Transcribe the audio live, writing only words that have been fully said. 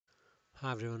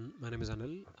Hi everyone, my name is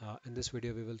Anil. In this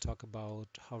video, we will talk about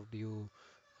how do you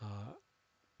uh,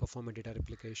 perform a data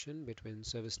replication between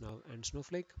ServiceNow and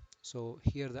Snowflake. So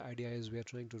here the idea is we are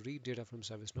trying to read data from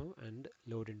ServiceNow and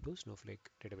load into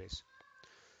Snowflake database.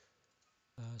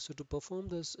 So to perform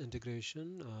this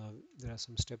integration, there are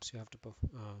some steps you have to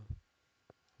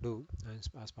do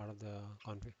as part of the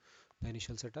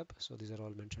initial setup. So these are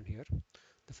all mentioned here.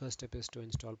 The first step is to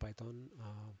install Python.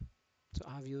 So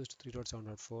I've used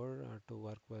 3.7.4 to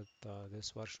work with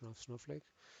this version of Snowflake.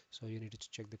 So you need to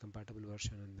check the compatible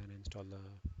version and then install the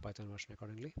Python version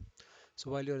accordingly.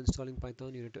 So while you're installing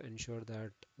Python, you need to ensure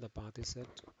that the path is set.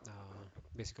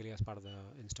 Basically, as part of the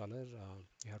installer,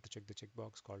 you have to check the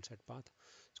checkbox called set path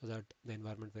so that the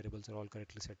environment variables are all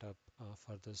correctly set up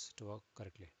for this to work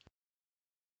correctly.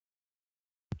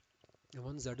 And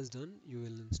once that is done, you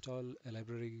will install a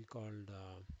library called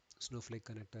Snowflake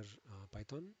Connector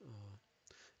Python,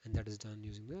 and that is done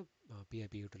using the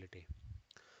PIP utility.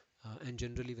 And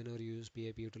generally, whenever you use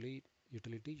PIP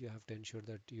utility, you have to ensure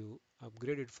that you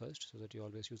upgrade it first so that you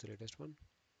always use the latest one,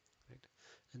 right?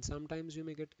 And sometimes you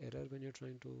may get error when you're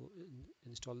trying to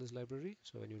install this library.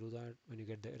 So when you do that, when you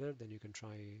get the error, then you can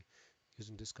try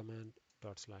using this command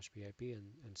 /pip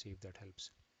and see if that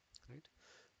helps, right?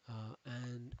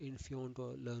 And if you want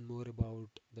to learn more about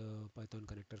the Python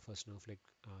connector for Snowflake,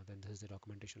 then this is the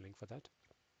documentation link for that.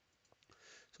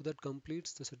 So that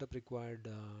completes the setup required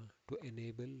to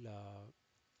enable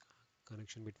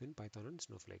connection between Python and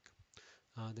Snowflake.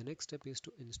 The next step is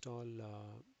to install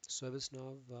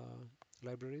ServiceNow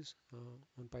libraries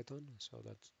on Python. So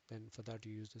that's then for that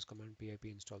you use this command pip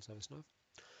install ServiceNow,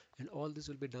 and all this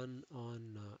will be done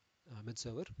on mid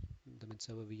server. The mid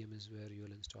server VM is where you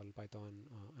will install Python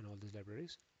and all these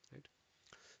libraries, right?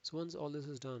 So once all this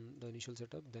is done, the initial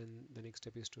setup, then the next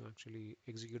step is to actually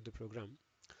execute the program,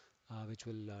 which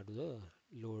will do the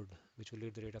load, which will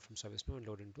read the data from ServiceNow and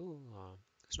load into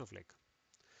Snowflake.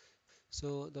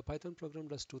 So the Python program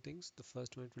does two things. The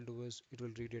first one it will do is it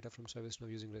will read data from ServiceNow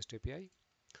using REST API.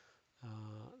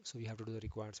 So we have to do the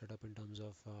required setup in terms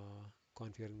of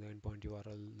configuring the endpoint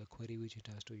URL, the query which it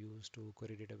has to use to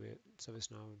query database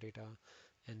ServiceNow data,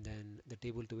 and then the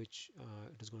table to which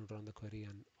it is going to run the query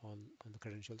and all on the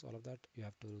credentials, all of that you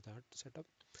have to do that setup.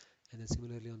 And then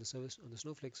similarly on the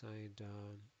Snowflake side,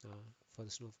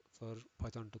 for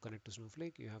Python to connect to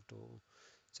Snowflake, you have to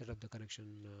set up the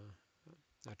connection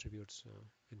attributes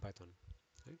in Python,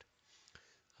 right?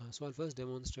 So I'll first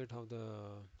demonstrate how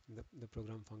the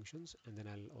program functions, and then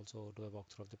I'll also do a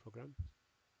walkthrough of the program.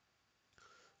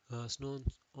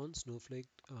 On Snowflake,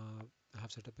 I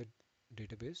have set up a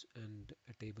database and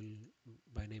a table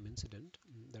by name incident.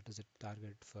 That is a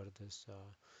target for this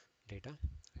data,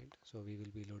 right? So we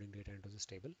will be loading data into this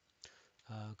table.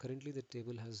 Currently, the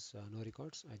table has no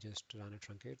records. I just ran a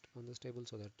truncate on this table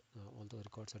so that all the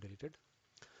records are deleted.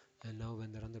 And now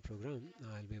when they run the program,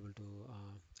 I'll be able to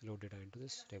load data into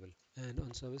this table. And on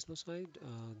ServiceNow side,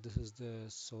 this is the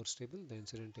source table, the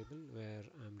incident table, where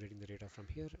I'm reading the data from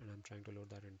here and I'm trying to load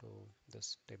that into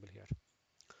this table here.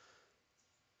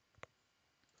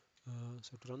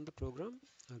 So to run the program,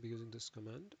 I'll be using this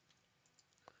command,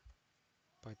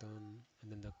 Python,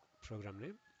 and then the program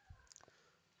name.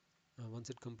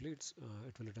 Once it completes,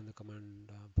 it will return the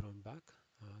command prompt back.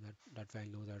 That way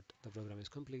I'll know that the program is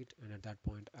complete, and at that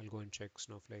point I'll go and check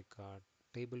Snowflake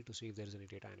table to see if there is any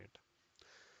data in it.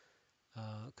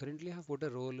 Currently, I have put a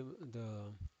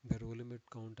the row limit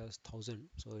count as 1000,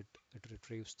 so it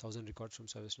retrieves 1000 records from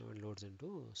ServiceNow and loads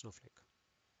into Snowflake.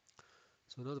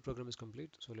 So now the program is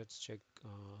complete. So let's check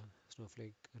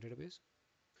Snowflake database.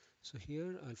 So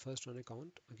here I'll first run a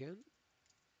count again.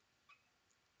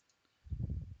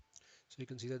 So you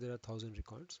can see that there are 1000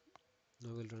 records. Now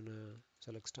we'll run a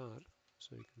select star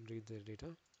so you can read the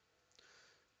data.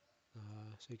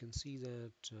 So you can see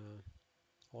that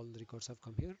all the records have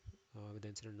come here with the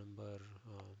incident number,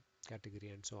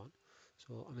 category, and so on.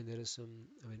 So I mean there is some,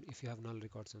 I mean if you have null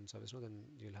records on ServiceNow, then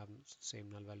you'll have same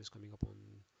null values coming up on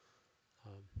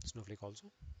Snowflake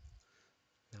also.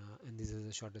 And this is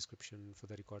a short description for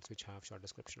the records which have short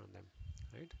description on them,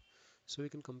 right? So we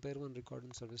can compare one record in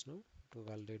ServiceNow to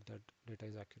validate that data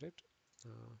is accurate.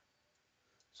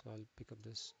 So I'll pick up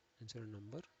this incident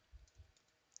number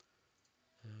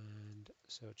and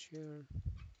search here.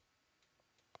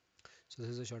 So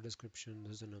this is a short description,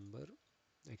 this is the number.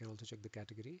 I can also check the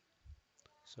category,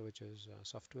 so which is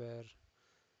software,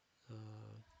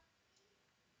 uh,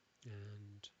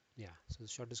 and yeah, so the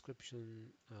short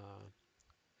description,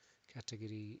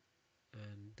 category,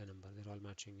 and the number, they're all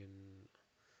matching in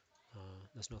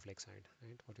the Snowflake side,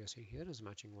 right? What you're seeing here is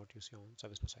matching what you see on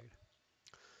ServiceNow side.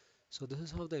 So this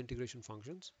is how the integration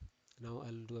functions. Now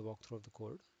I'll do a walkthrough of the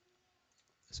code.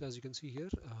 So as you can see here,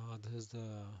 this is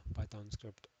the Python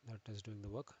script that is doing the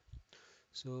work.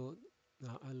 So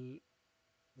I'll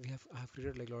I have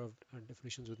created like a lot of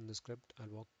definitions within the script.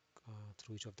 I'll walk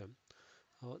through each of them.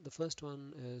 The first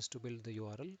one is to build the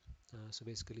URL. So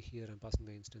basically here I'm passing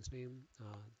the instance name,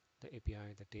 the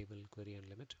API, the table, query, and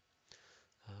limit.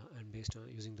 And based on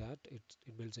using that, it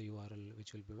builds a URL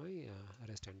which will be my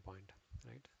REST endpoint,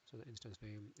 right? So the instance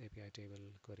name, API table,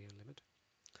 query, and limit.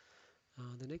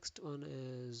 The next one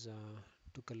is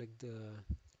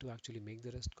to actually make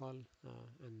the REST call,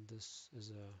 and this is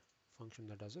a function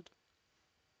that does it.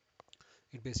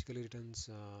 It basically returns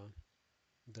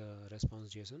the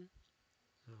response JSON,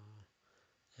 uh,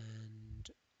 and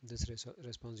this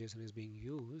response JSON is being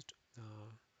used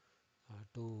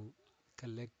to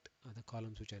collect the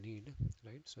columns which I need,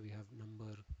 right? So we have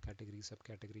number, category,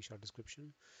 subcategory, short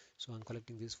description. So I'm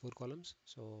collecting these 4 columns.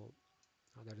 So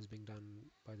that is being done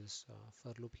by this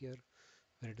for loop here,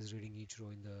 where it is reading each row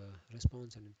in the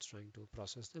response and it's trying to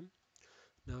process them.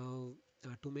 Now,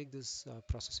 to make this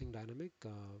processing dynamic,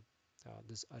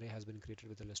 this array has been created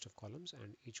with a list of columns,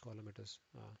 and each column it is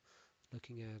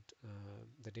looking at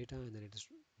the data, and then it is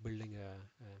building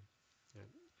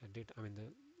a data. I mean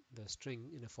the string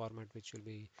in a format which will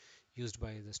be used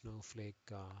by the SnowFlake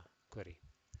query,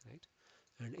 right?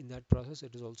 And in that process,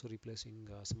 it is also replacing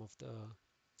some of the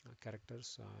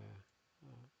characters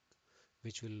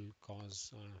which will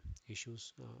cause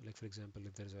issues. Like for example,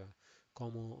 if there is a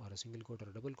comma or a single quote or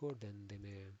a double quote, then they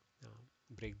may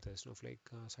break the Snowflake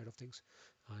side of things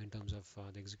in terms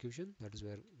of the execution. That is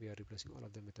where we are replacing all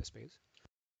of them with a space.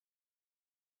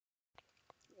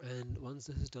 And once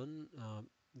this is done,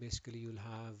 basically you'll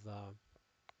have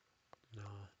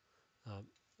uh,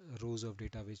 rows of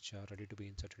data which are ready to be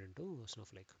inserted into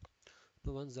Snowflake.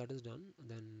 Now once that is done,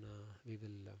 then we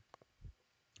will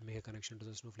make a connection to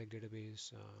the Snowflake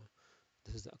database.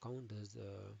 This is the account, this is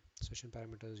the session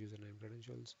parameters, username,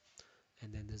 credentials,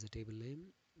 and then there's the table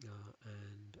name,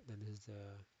 and then this is the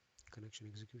connection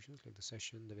executions like the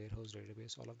session, the warehouse,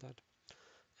 database, all of that.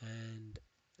 And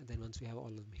then once we have all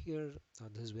of them here,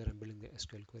 this is where I'm building the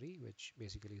SQL query, which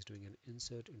basically is doing an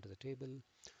insert into the table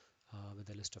with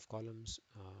a list of columns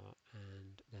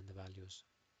and then the values,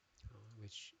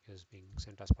 which is being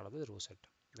sent as part of the row set,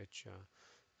 which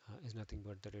is nothing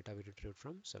but the data we retrieved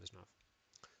from ServiceNow.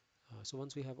 So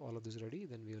once we have all of this ready,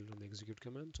 then we will run the execute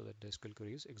command so that the SQL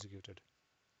query is executed.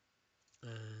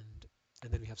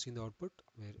 And then we have seen the output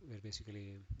where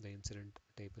basically the incident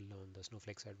table on the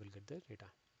Snowflake side will get the data.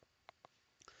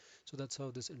 So that's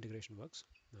how this integration works.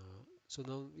 So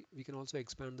now we can also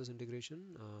expand this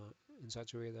integration in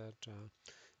such a way that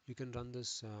you can run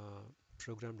this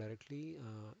program directly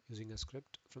using a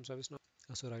script from ServiceNow.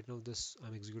 So right now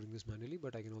I'm executing this manually,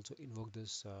 but I can also invoke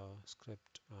this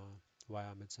script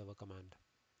via mid server command,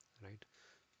 right?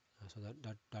 So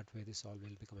that way this all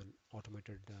will become an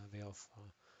automated way of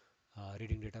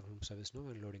reading data from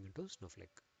ServiceNow and loading into Snowflake.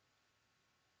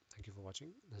 Thank you for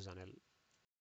watching. This is Anil.